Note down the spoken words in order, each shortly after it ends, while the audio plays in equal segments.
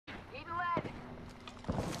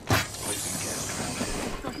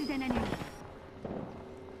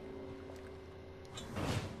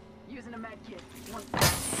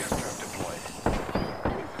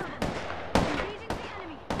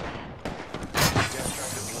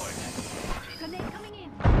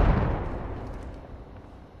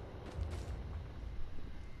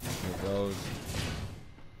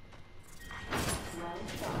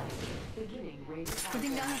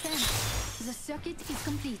circuit is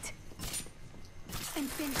complete. And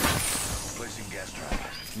placing gas trap.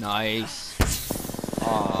 Nice.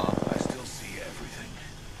 Aw. I still see everything.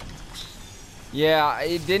 Yeah,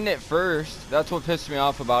 it didn't at first. That's what pissed me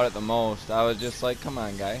off about it the most. I was just like, come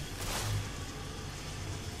on, guy.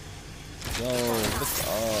 Yo, what's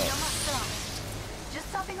up?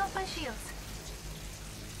 just topping off my shields.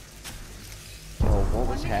 Bro, what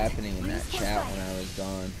was happening in that chat when I was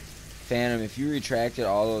done? Phantom, if you retracted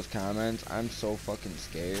all those comments, I'm so fucking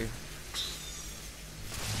scared.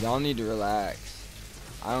 Y'all need to relax.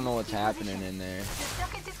 I don't know what's happening in there. The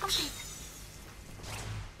circuit is complete.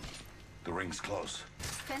 The ring's close.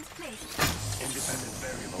 Fence placed. Independent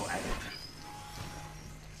variable added.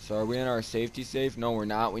 So are we in our safety safe? No, we're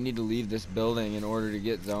not. We need to leave this building in order to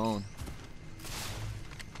get zone.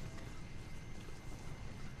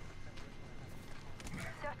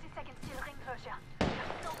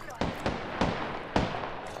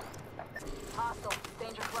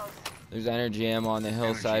 There's energy ammo on the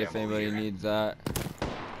hillside if anybody needs that.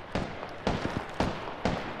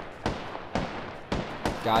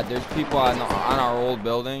 God, there's people on our old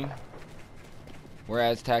building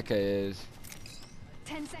where Azteca is.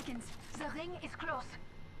 10 seconds. The ring is close.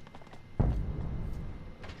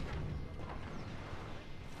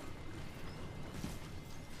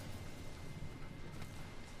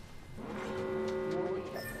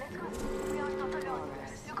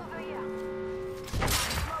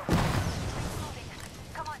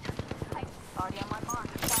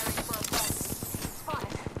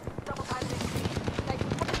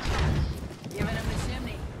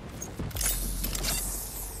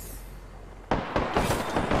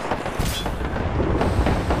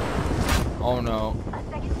 Oh no.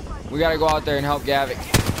 We gotta go out there and help Gavik.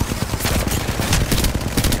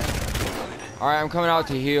 Alright, I'm coming out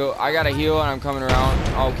to heal. I gotta heal and I'm coming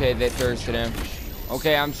around. Okay, they thirsted him.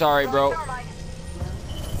 Okay, I'm sorry, bro.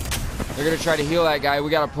 They're gonna try to heal that guy. We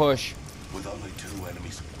gotta push. With only 2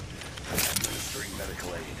 enemies. Administering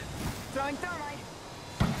medical aid. Throwing thermite.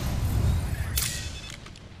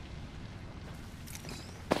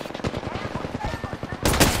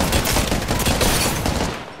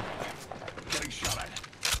 Getting shot at.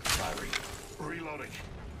 Firing. Reloading.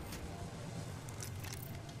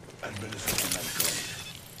 Administering medical aid.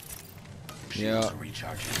 Yeah. Shields are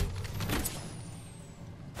recharging.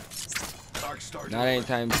 Dark Star Not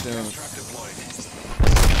anytime soon. Trap deployed. I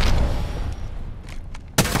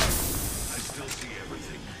still see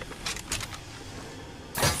everything.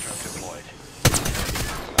 Trap deployed.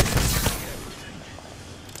 Everything.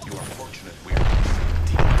 You are fortunate we are on the same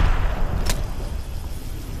team.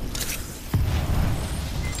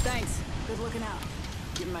 Thanks. Good looking out.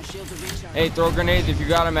 Giving my shield to recharge. Hey, throw grenades if you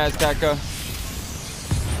got them, Azteca.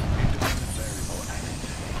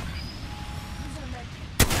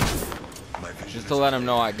 Just to let them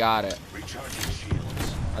know I got it.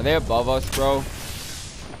 Are they above us, bro?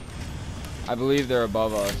 I believe they're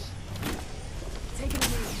above us. Taking a knee.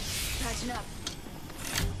 Patching up.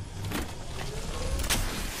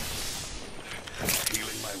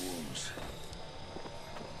 Healing my wounds.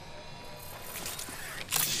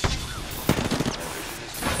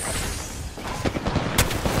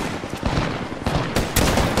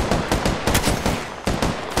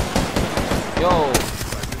 Yo.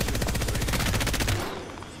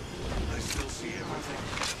 I still see everything.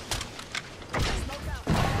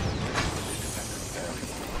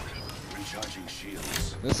 Recharging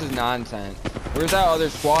shields. This is nonsense. Where's that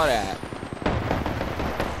other squad at?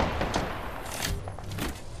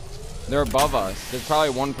 They're above us. There's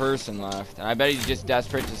probably one person left. And I bet he's just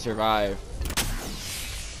desperate to survive.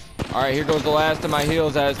 Alright, here goes the last of my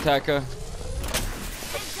heals, Azteca.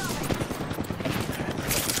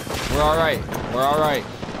 We're alright. We're alright.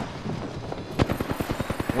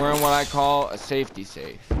 We're in what I call a safety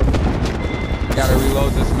safe. Gotta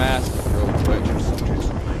reload this mask real quick.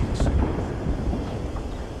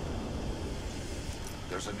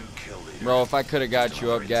 There's a new kill leader. Bro, if I could have got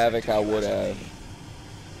you up, Gavik, I would have.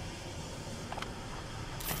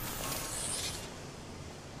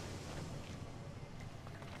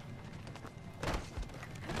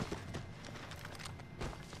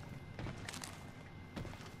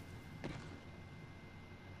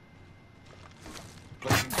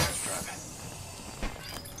 Placing gas trap.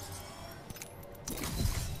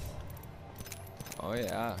 Oh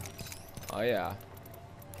yeah. Oh yeah.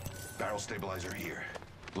 Barrel stabilizer here.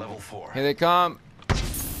 Level 4. Here they come.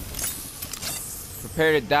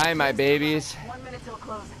 Prepare to die, my babies. 1 minute till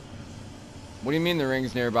close. What do you mean the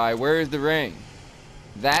ring's nearby? Where is the ring?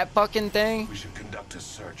 That fucking thing? We should conduct a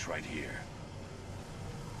search right here.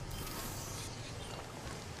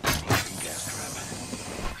 Placing gas trap.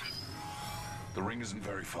 The ring isn't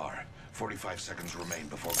very far. 45 seconds remain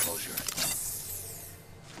before closure.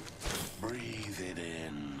 Breathe it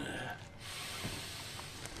in.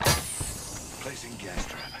 Placing gas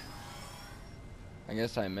trap. I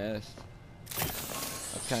guess I missed.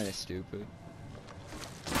 That's kind of stupid.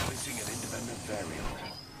 Placing an independent variable.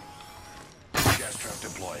 Gas trap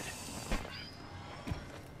deployed.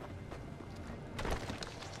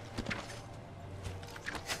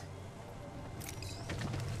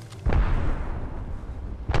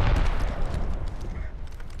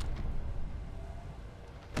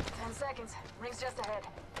 Seconds. Ring's just ahead.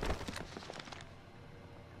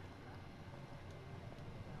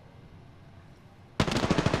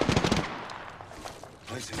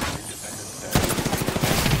 Placing an independent variable.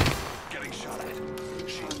 Getting shot at.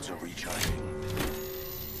 Shields are recharging.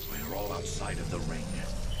 We're all outside of the ring.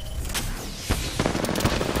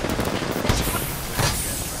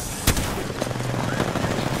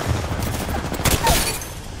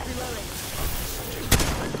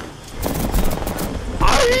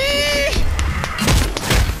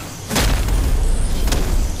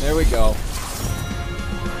 There we go.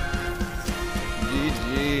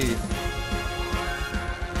 GG.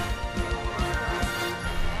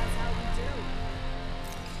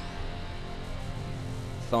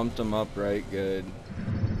 Thumped him up right good.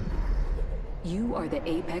 You are the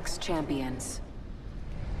Apex champions.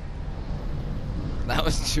 That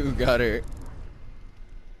was too gutter.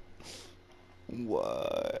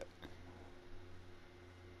 What?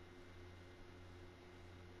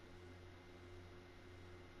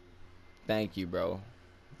 Thank you, bro.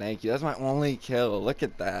 Thank you. That's my only kill. Look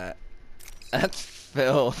at that. That's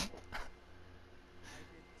filth.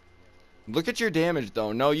 Look at your damage,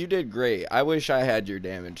 though. No, you did great. I wish I had your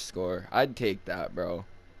damage score. I'd take that, bro.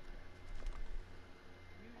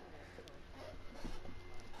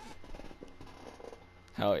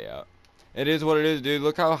 Hell yeah. It is what it is, dude.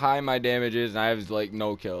 Look how high my damage is, and I have, like,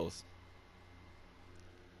 no kills.